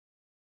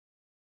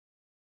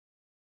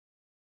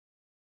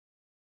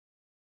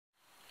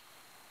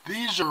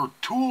These are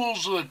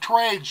tools of the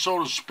trade,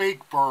 so to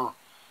speak, for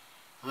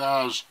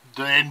the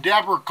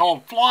endeavor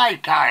called fly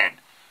tying.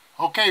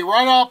 Okay,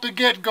 right off the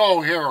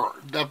get-go here,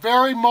 the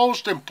very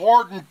most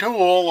important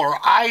tool or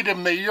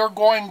item that you're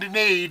going to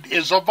need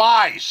is a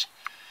vise.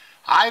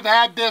 I've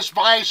had this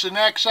vise in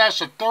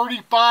excess of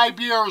 35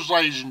 years,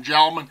 ladies and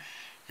gentlemen.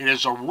 It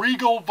is a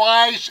Regal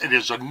vise. It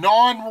is a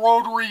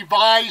non-rotary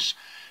vise.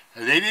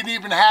 They didn't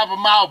even have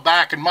them out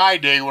back in my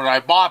day when I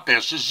bought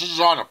this. This is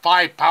on a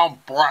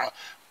 5-pound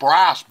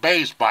brass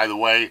base, by the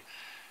way.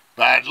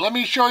 But let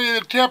me show you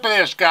the tip of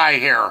this guy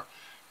here.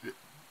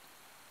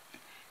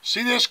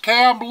 See this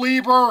cam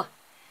lever?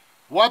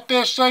 What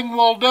this thing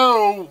will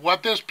do,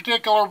 what this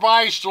particular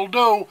vise will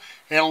do,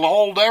 it'll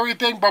hold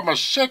everything from a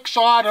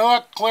 6-aught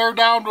hook clear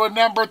down to a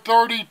number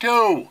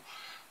 32,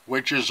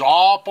 which is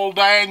awful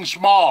dang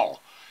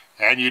small.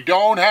 And you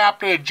don't have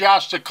to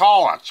adjust the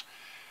collets.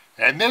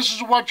 And this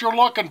is what you're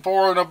looking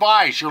for in a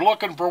vise. You're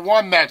looking for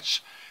one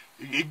that's,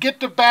 you get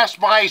the best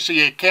vise that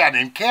you can.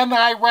 And can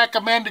I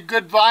recommend a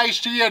good vise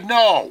to you?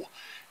 No,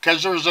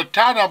 because there's a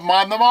ton of them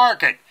on the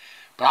market.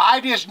 But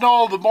I just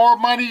know the more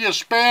money you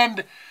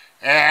spend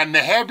and the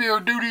heavier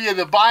duty of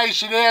the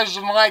vise it is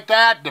and like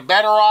that, the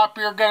better off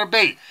you're going to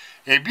be.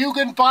 If you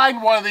can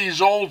find one of these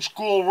old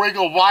school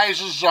Regal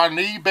vises on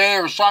eBay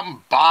or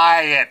something,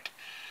 buy it.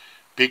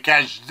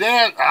 Because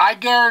this, I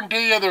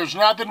guarantee you there's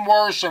nothing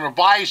worse than a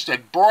vise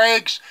that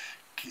breaks,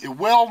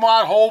 will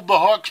not hold the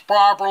hooks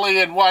properly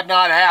and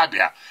whatnot have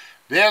you.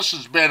 This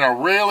has been a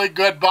really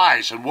good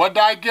vise. And what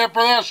did I get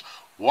for this?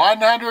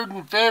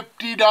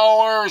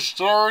 $150,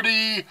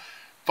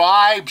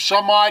 35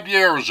 some odd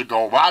years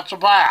ago. That's a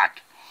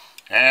fact.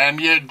 And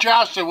you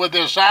adjust it with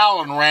this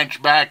Allen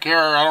wrench back here.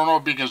 I don't know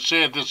if you can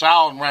see it. This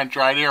Allen wrench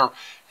right here.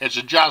 It's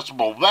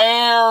adjustable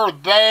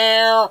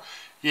there.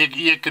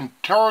 You can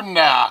turn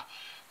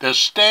the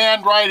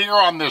stand right here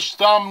on this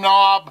thumb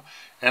knob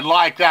and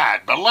like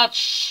that. But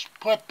let's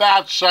put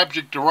that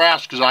subject to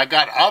rest because I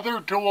got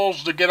other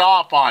tools to get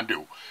off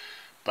onto.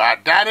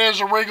 But that is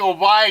a Regal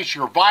vise.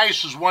 Your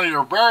vise is one of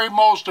your very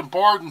most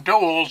important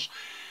tools,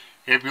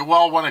 if you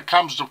will, when it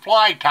comes to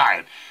fly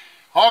tying.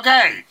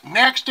 Okay,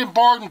 next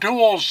important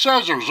tool is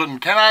scissors.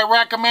 And can I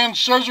recommend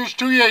scissors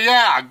to you?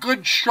 Yeah, a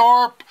good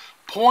sharp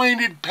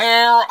pointed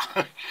pair.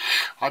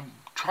 I'm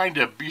trying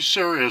to be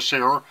serious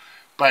here,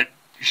 but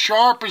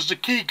sharp is the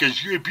key,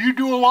 because if you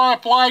do a lot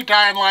of fly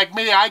tying like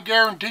me, I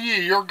guarantee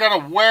you you're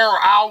going to wear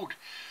out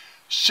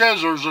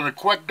scissors in a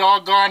quick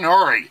doggone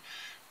hurry.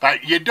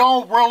 But you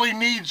don't really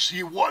need,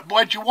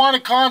 what you want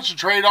to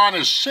concentrate on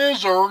is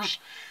scissors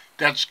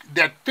that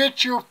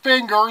fit your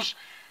fingers,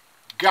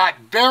 got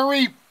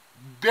very,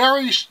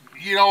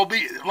 you know,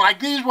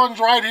 like these ones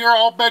right here.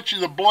 I'll bet you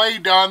the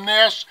blade on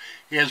this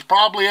is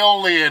probably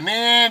only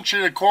 1.25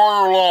 inches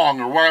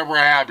long or whatever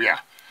have you.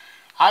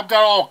 I've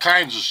got all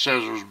kinds of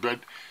scissors,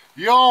 but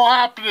you'll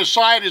have to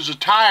decide as a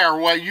tire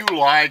what you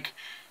like.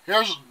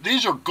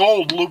 These are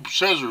gold loop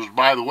scissors,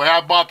 by the way.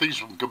 I bought these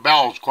from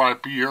Cabela's quite a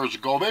few years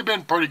ago. They've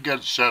been pretty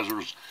good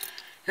scissors.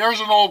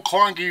 Here's an old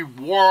clunky,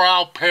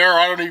 wore-out pair.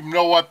 I don't even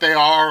know what they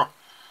are.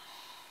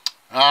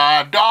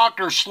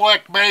 Dr.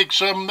 Slick makes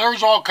them.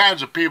 There's all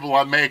kinds of people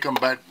that make them,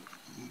 but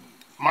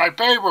my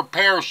favorite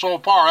pair so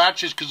far,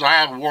 that's just because I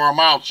haven't worn them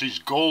out, these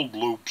gold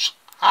loops.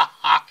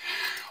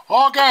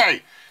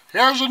 Okay,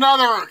 here's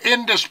another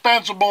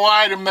indispensable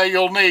item that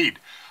you'll need.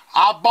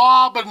 A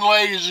bobbin,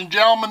 ladies and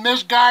gentlemen.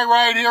 This guy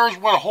right here is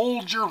what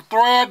holds your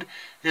thread.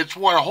 It's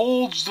what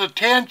holds the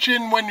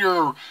tension when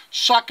you're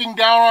sucking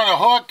down on a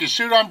hook. You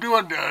see what I'm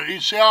doing? You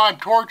see how I'm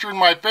torturing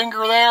my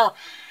finger there?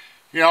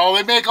 You know,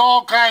 they make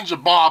all kinds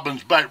of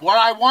bobbins, but what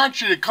I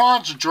want you to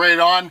concentrate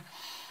on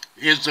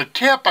is the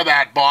tip of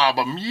that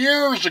bobbin.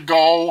 Years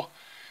ago,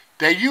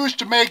 they used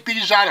to make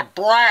these out of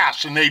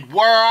brass, and they'd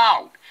wear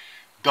out.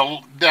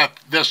 The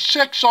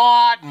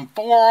 6-aught and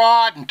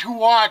 4-aught and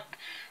 2-aught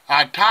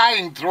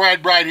tying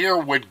thread right here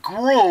would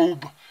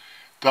groove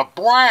the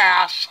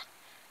brass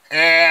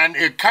and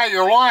it cut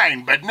your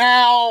line. But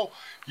now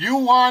you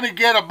want to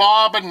get a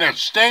bobbin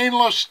that's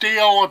stainless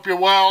steel, if you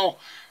will.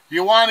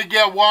 You want to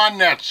get one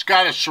that's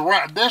got a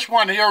ceramic. This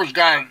one here has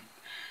got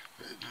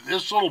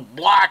this little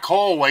black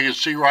hole that you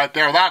see right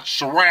there. That's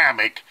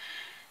ceramic.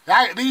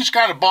 These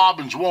kind of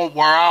bobbins won't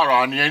wear out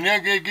on you.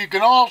 And you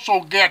can also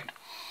get,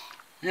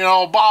 you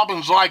know,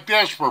 bobbins like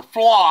this for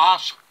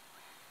floss.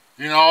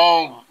 You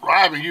know,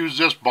 I haven't used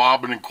this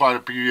bobbin in quite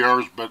a few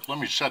years, but let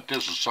me set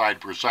this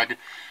aside for a second.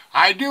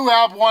 I do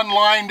have one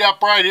lined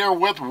up right here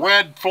with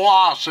red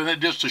floss in it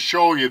just to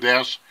show you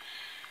this.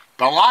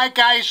 But like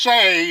I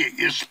say,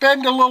 you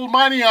spend a little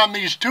money on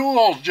these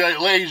tools,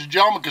 ladies and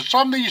gentlemen, because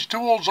some of these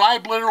tools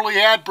I've literally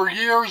had for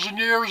years and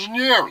years and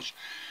years.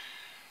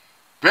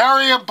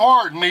 Very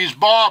important, these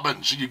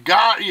bobbins. You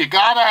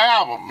gotta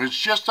have them. It's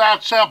just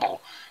that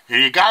simple.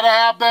 And you gotta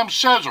have them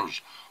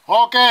scissors.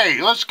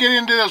 Okay, let's get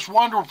into this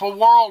wonderful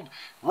world.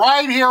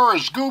 Right here,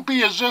 as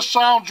goopy as this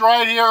sounds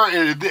right here,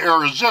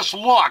 or as this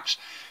looks,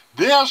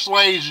 this,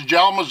 ladies and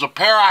gentlemen, is a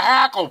pair of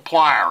hackle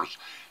pliers.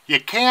 You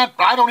can't,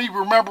 I don't even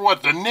remember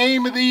what the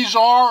name of these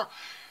are.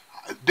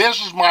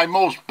 This is my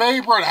most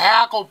favorite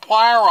hackle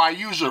plier. I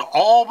use it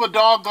all the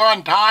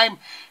doggone time.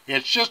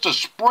 It's just a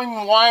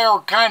spring wire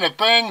kind of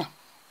thing.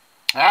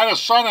 I had a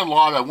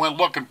son-in-law that went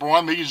looking for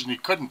one of these and he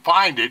couldn't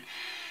find it.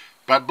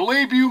 But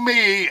believe you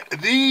me,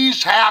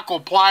 these hackle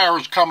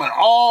pliers come in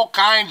all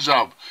kinds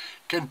of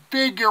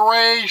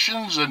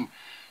configurations, and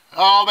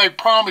oh, they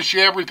promise you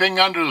everything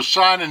under the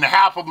sun, and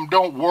half of them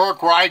don't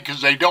work right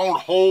because they don't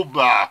hold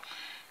the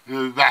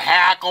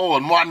hackle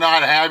and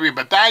whatnot have you.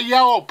 But that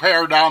yellow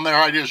pair down there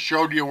I just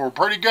showed you were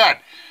pretty good.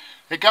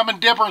 They come in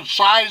different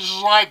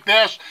sizes like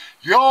this.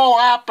 You'll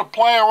have to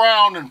play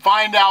around and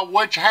find out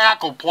which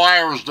hackle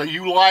pliers that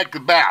you like the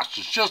best.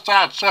 It's just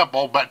that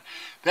simple. But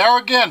there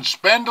again,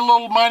 spend a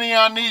little money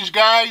on these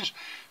guys,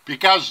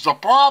 because the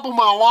problem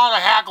with a lot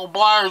of hackle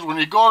pliers, when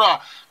you go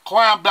to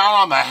clamp down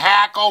on the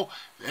hackle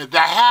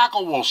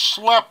will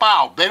slip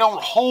out. They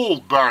don't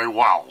hold very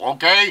well,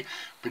 okay?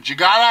 But you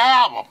gotta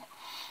have them.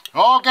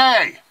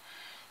 Okay,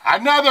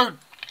 another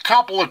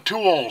couple of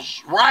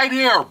tools right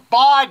here,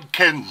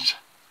 bodkins.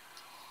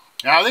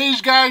 Now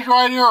these guys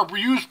right here are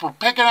used for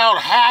picking out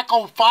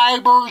hackle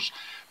fibers,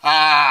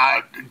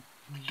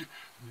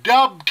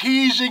 dub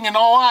teasing and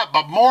all that,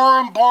 but more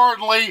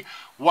importantly,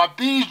 what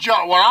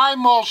I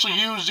mostly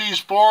use these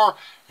for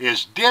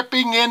is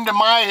dipping into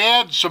my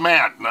head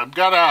cement. And I've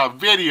got a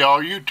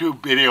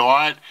YouTube video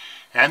on it,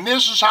 and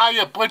this is how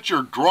you put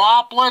your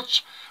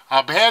droplets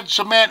of head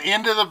cement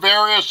into the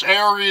various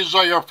areas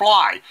of your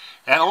fly.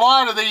 And a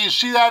lot of these,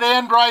 see that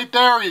end right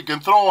there? You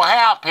can throw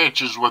half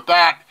hitches with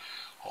that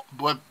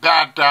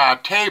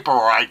taper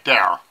right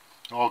there,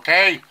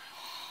 okay?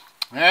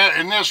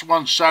 And this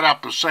one's set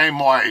up the same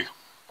way.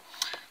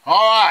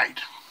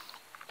 Alright,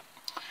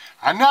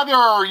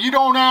 another, you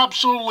don't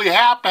absolutely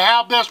have to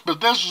have this,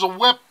 but this is a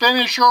whip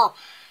finisher.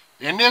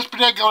 In this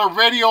particular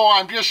video,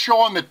 I'm just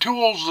showing the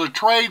tools of the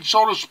trade,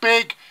 so to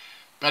speak.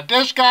 But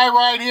this guy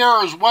right here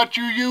is what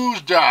you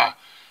use to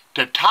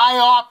tie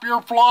off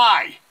your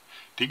fly,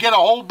 to get a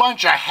whole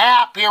bunch of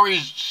half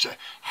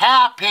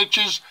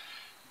hitches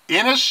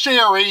in a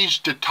series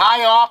to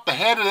tie off the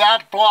head of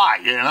that fly.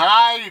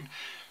 And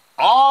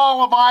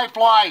all of my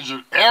flies,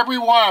 every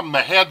one of them, the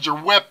heads are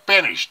whip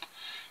finished.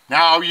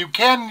 Now you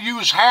can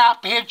use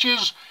half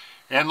hitches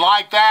and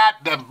like that.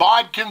 The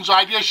bodkins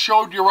I just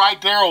showed you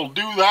right there will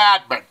do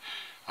that, but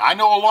I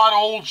know a lot of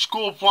old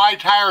school fly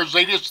tiers,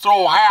 they just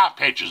throw half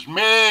hitches.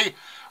 Me,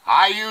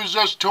 I use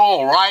this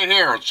tool right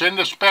here. It's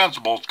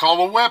indispensable. It's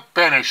called a whip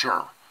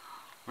finisher.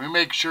 Let me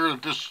make sure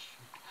that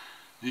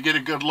you get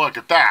a good look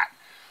at that.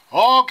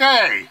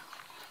 Okay,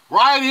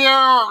 right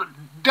here,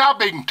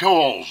 dubbing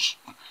tools.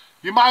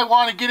 You might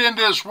want to get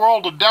into this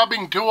world of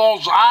dubbing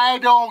tools.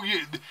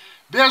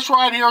 This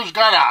right here's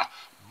got a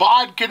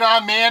bodkin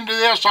on the end of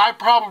this. I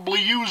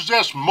probably use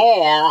this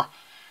more,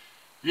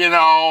 you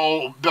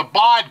know, the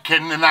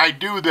bodkin than I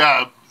do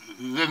the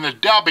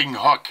dubbing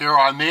hook here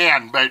on the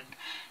end. But,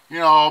 you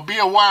know, be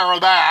aware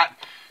of that.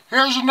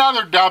 Here's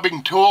another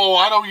dubbing tool.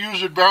 I don't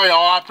use it very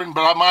often,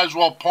 but I might as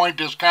well point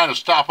this kind of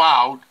stuff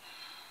out.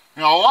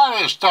 You know, a lot of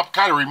this stuff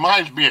kind of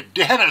reminds me of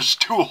dentist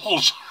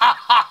tools.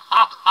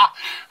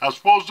 That's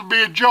supposed to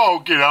be a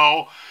joke, you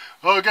know.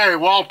 Okay,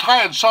 well,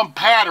 tying some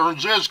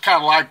patterns is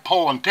kind of like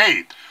pulling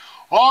teeth.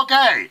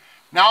 Okay,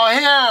 now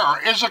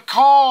here is a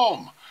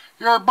comb.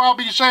 You're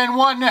probably saying,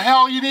 what in the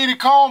hell you need a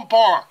comb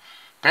for?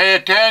 Pay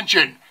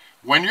attention.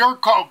 When you're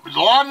a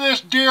lot of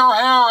this deer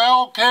hair,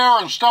 elk hair,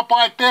 and stuff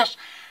like this,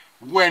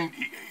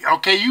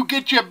 you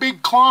get you a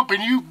big clump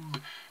and you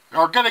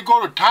are going to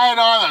go to tie it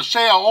on,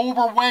 say, an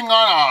overwing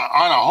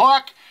on a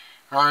hook,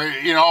 or,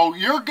 you know,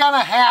 you're going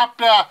to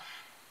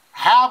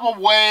have a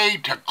way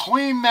to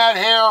clean that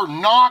hair,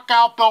 knock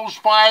out those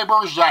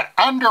fibers, that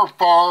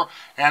underfur,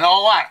 and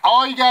all that.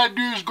 All you got to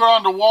do is go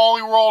down to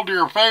Wally World, to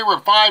your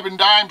favorite 5 and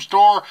dime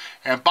store,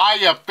 and buy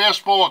you a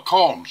fistful of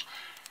combs.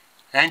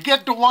 And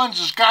get the ones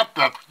that's got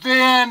the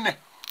thin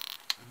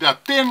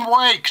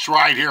rakes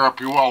right here,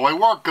 if you will. They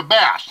work the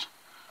best.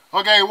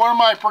 Okay, what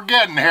am I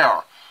forgetting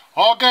here?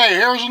 Okay,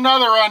 here's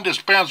another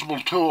indispensable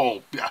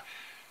tool.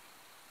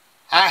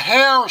 A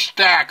hair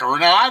stacker.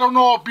 Now, I don't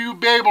know if you'd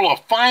be able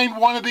to find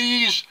one of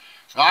these.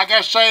 Like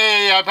I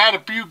say, I've had a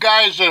few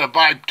guys that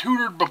I've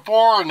tutored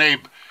before, and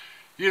they've,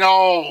 you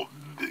know,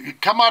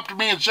 come up to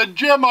me and said,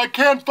 Jim, I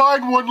can't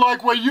find one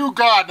like what you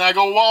got. And I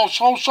go, well,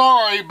 so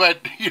sorry, but,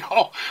 you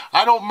know,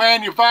 I don't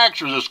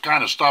manufacture this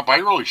kind of stuff. I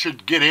really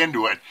should get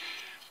into it.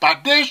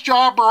 But this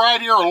jobber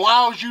right here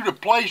allows you to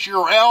place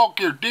your elk,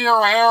 your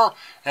deer hair,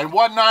 and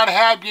whatnot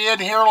have you in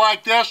here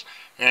like this.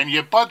 And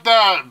you put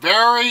the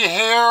very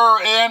hair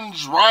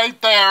ends right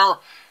there,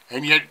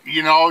 and you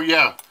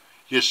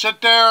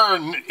sit there,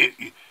 and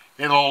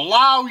it'll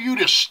allow you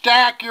to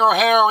stack your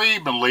hair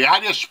evenly. I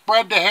just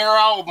spread the hair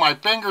out with my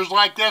fingers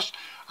like this.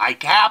 I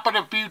tap it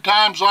a few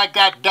times like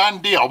that, done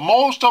deal.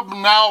 Most of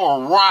them now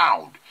are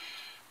round,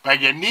 but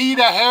you need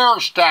a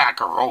hair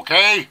stacker,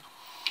 okay?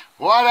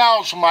 What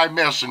else am I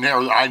missing here?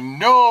 I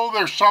know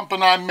there's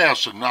something I'm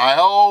missing. I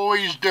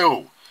always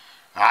do.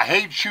 I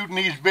hate shooting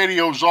these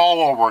videos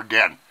all over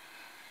again.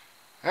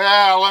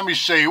 Yeah, let me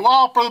see.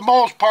 Well, for the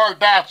most part,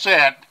 that's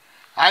it.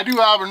 I do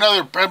have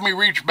another, let me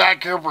reach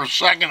back here for a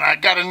second. I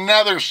got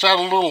another set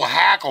of little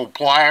hackle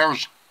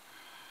pliers.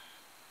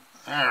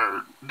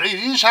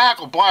 These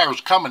hackle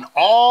pliers come in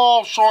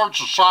all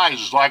sorts of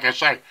sizes, like I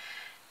say.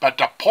 But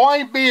the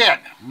point being,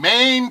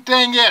 main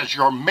thing is,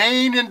 your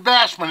main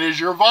investment is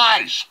your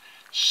vise.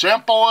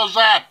 Simple as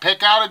that.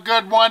 Pick out a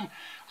good one.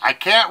 I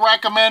can't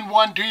recommend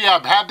one to you.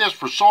 I've had this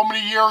for so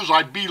many years,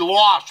 I'd be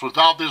lost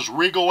without this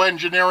Regal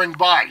Engineering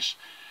vise.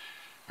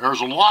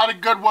 There's a lot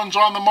of good ones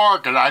on the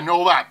market, I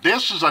know that.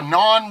 This is a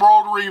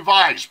non-rotary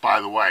vise,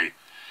 by the way.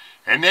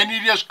 And then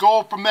you just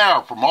go from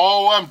there, from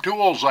all them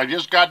tools I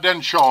just got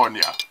done showing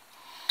you.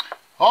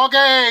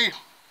 Okay,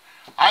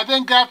 I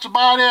think that's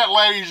about it,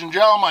 ladies and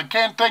gentlemen. I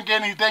can't think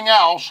of anything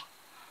else.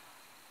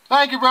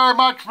 Thank you very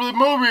much for the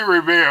movie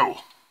review.